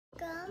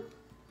welcome.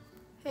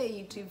 Hey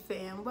YouTube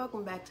fam,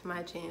 welcome back to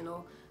my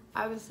channel.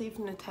 Obviously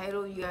from the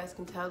title you guys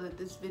can tell that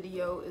this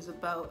video is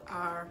about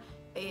our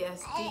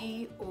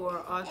ASD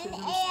or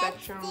Autism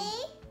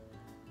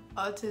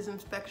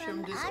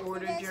Spectrum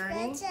Disorder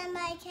journey.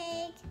 My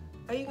cake.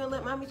 Are you gonna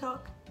let mommy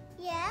talk?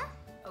 Yeah.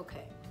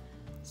 Okay.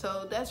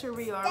 So that's where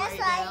we are That's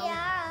right now.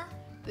 Yeah.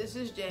 This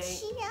is Jay.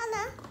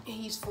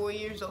 He's 4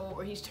 years old,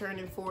 or he's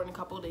turning 4 in a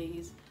couple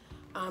days.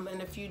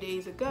 And a few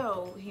days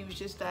ago, he was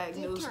just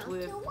diagnosed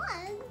with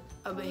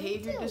a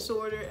behavior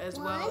disorder as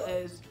well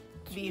as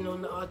being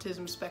on the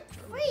autism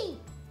spectrum. 3.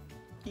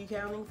 You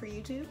counting for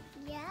you too?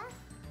 Yeah.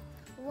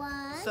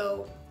 1.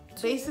 So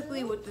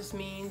basically what this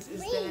means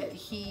is that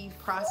he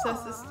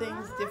processes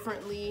things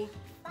differently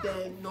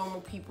than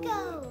normal people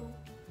would.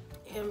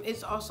 And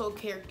it's also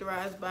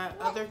characterized by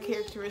other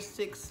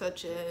characteristics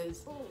such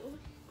as,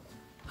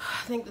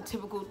 I think the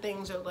typical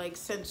things are like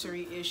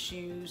sensory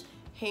issues,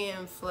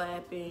 hand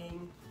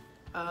flapping,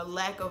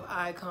 lack of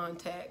eye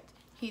contact.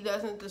 He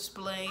doesn't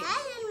display.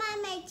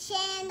 Hi, my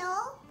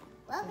channel.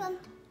 Welcome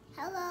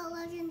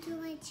to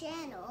my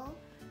channel.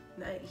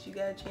 Nice. You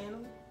got a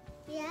channel?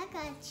 Yeah, I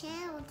got a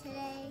channel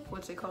today.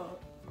 What's it called?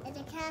 It's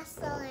a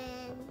castle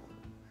and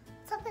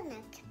something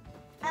like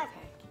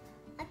Okay.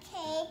 a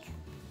cake.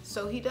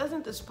 So he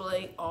doesn't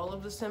display all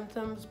of the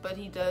symptoms, but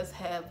he does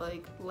have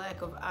like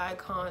lack of eye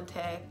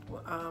contact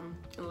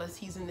unless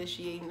he's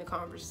initiating the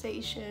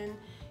conversation.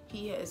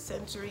 He has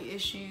sensory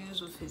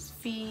issues with his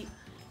feet,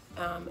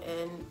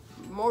 and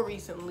more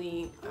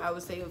recently, I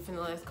would say within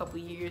the last couple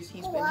of years,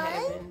 he's been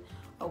having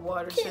a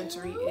water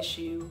sensory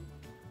issue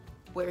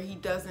where he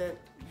doesn't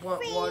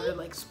want water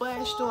like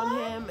splashed on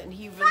him, and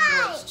he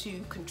really wants to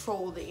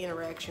control the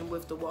interaction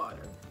with the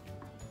water.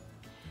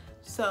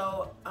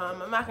 So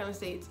I'm not gonna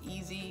say it's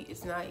easy.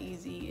 It's not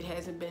easy. It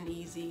hasn't been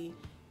easy.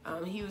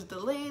 He was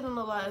delayed on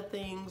a lot of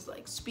things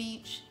like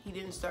speech. He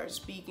didn't start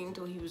speaking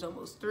until he was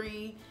almost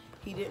 3.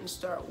 He didn't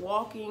start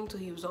walking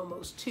till he was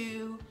almost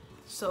 2.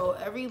 So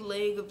every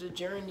leg of the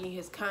journey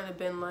has kind of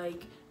been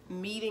like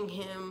meeting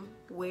him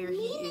where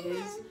he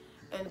is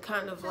and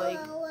kind of like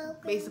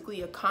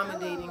basically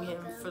accommodating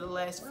him for the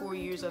last 4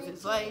 years of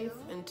his life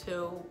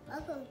until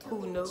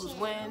who knows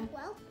when.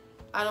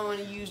 I don't want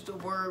to use the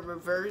word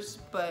reverse,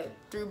 but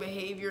through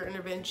behavior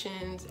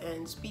interventions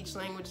and speech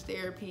language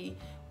therapy,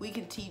 we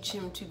can teach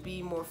him to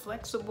be more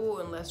flexible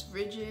and less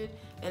rigid,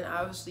 and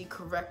obviously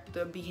correct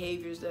the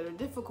behaviors that are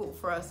difficult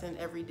for us in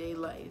everyday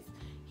life.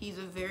 He's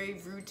a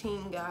very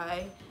routine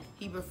guy.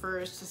 He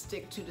prefers to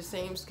stick to the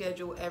same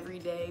schedule every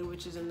day,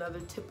 which is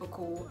another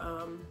typical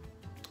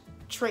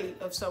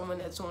trait of someone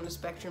that's on a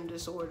spectrum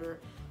disorder.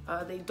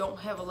 They don't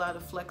have a lot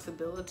of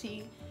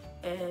flexibility,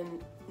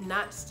 and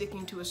not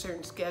sticking to a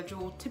certain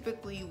schedule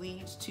typically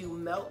leads to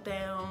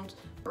meltdowns,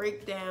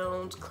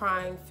 breakdowns,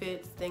 crying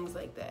fits, things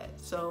like that.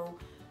 So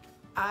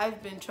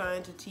I've been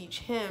trying to teach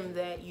him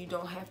that you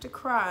don't have to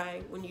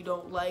cry when you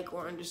don't like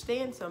or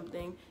understand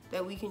something,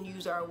 that we can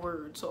use our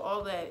words. So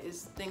all that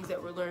is things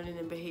that we're learning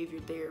in behavior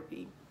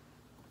therapy.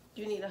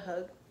 Do you need a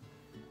hug?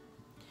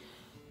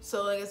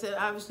 So like I said,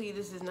 obviously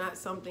this is not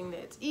something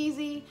that's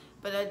easy,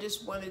 but I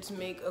just wanted to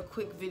make a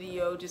quick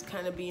video just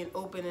kind of being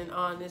open and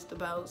honest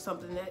about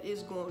something that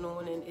is going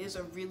on and is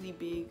a really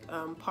big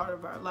part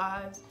of our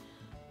lives.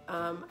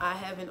 I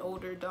have an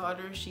older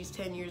daughter. She's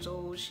 10 years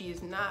old. She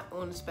is not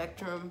on the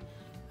spectrum.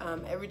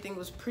 Everything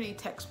was pretty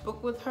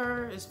textbook with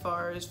her as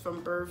far as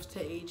from birth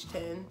to age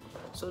 10.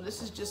 So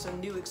this is just a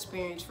new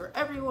experience for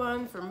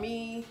everyone, for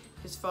me,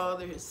 his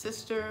father, his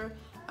sister.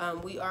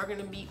 We are going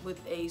to meet with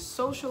a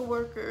social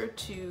worker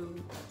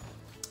to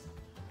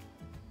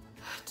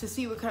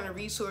see what kind of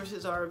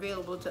resources are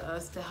available to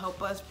us to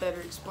help us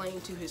better explain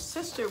to his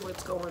sister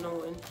what's going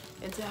on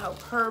and to help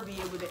her be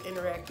able to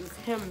interact with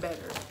him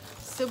better.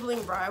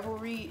 Sibling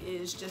rivalry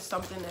is just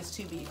something that's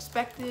to be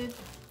expected.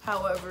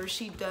 However,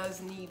 she does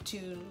need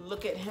to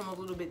look at him a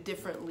little bit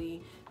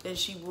differently than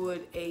she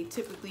would a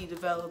typically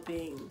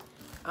developing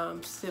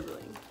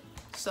sibling.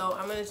 So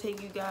I'm going to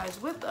take you guys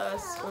with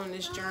us on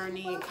this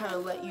journey and kind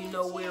of let you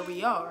know where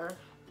we are.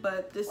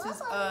 But this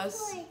is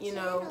us, you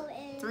know,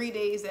 3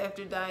 days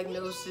after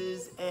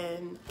diagnosis,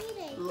 and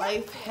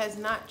life has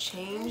not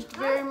changed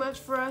very much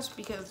for us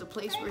because the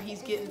place where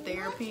he's getting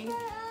therapy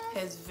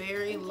has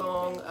very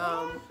long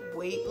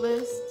wait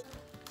lists.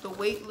 The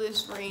wait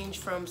lists range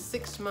from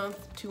 6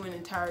 months to an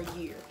entire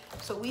year.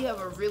 So we have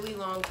a really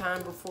long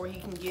time before he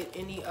can get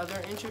any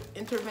other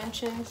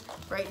interventions.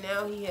 Right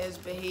now he has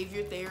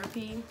behavior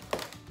therapy.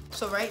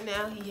 So right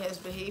now he has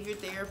behavior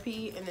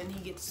therapy, and then he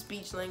gets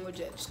speech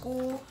language at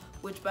school,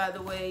 which by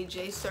the way,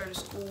 Jay started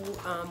school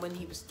when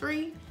he was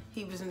 3.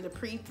 He was in the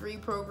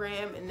pre-3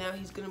 program, and now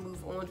he's going to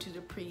move on to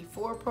the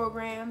pre-4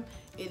 program.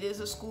 It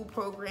is a school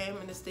program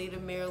in the state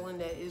of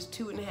Maryland that is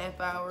 2.5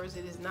 hours.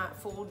 It is not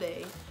full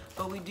day,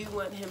 but we do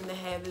want him to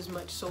have as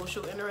much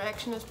social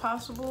interaction as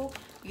possible,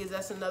 because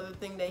that's another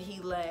thing that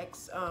he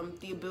lacks,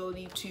 the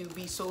ability to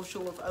be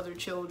social with other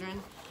children.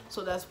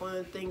 So that's one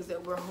of the things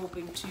that we're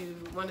hoping to,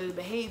 one of the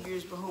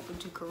behaviors we're hoping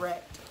to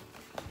correct.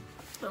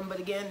 But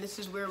again, this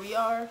is where we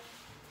are.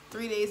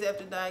 3 days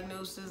after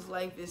diagnosis.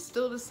 Life is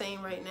still the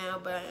same right now,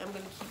 but I am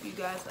going to keep you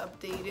guys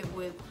updated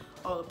with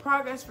all the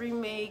progress we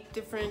make,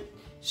 different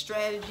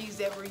strategies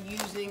that we're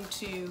using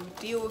to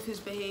deal with his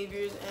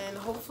behaviors, and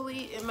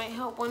hopefully it might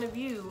help one of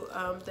you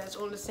that's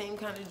on the same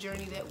kind of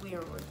journey that we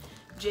are on.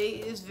 Jay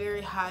is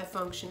very high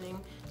functioning,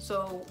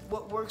 so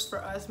what works for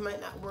us might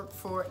not work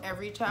for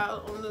every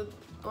child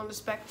on the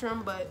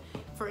spectrum, but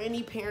for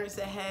any parents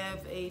that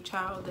have a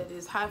child that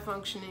is high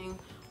functioning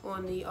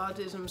on the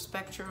autism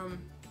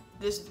spectrum,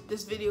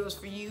 this video is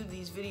for you.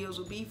 These videos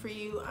will be for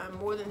you. I'm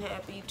more than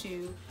happy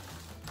to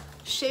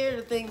share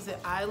the things that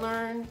I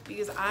learned,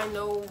 because I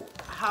know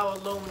how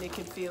alone it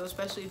can feel,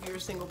 especially if you're a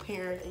single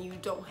parent and you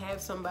don't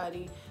have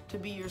somebody to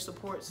be your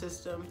support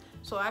system.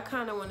 So I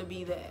kind of want to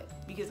be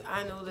that, because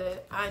I know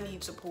that I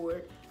need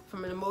support.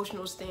 From an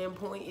emotional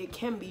standpoint, it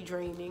can be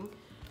draining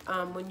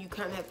when you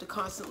kind of have to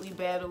constantly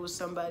battle with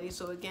somebody.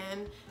 So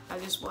again, I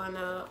just want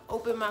to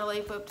open my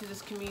life up to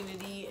this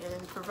community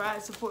and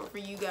provide support for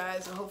you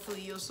guys, and hopefully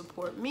you'll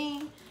support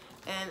me.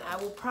 And I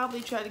will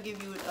probably try to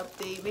give you an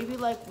update, maybe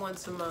like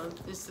once a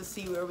month, just to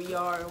see where we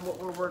are and what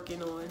we're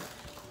working on.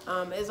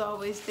 As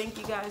always, thank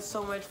you guys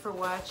so much for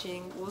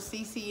watching. We'll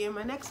see you in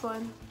my next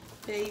one.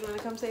 Hey, you want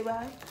to come say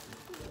bye?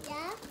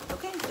 Yeah.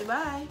 Okay, say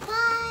bye.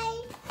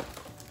 Bye.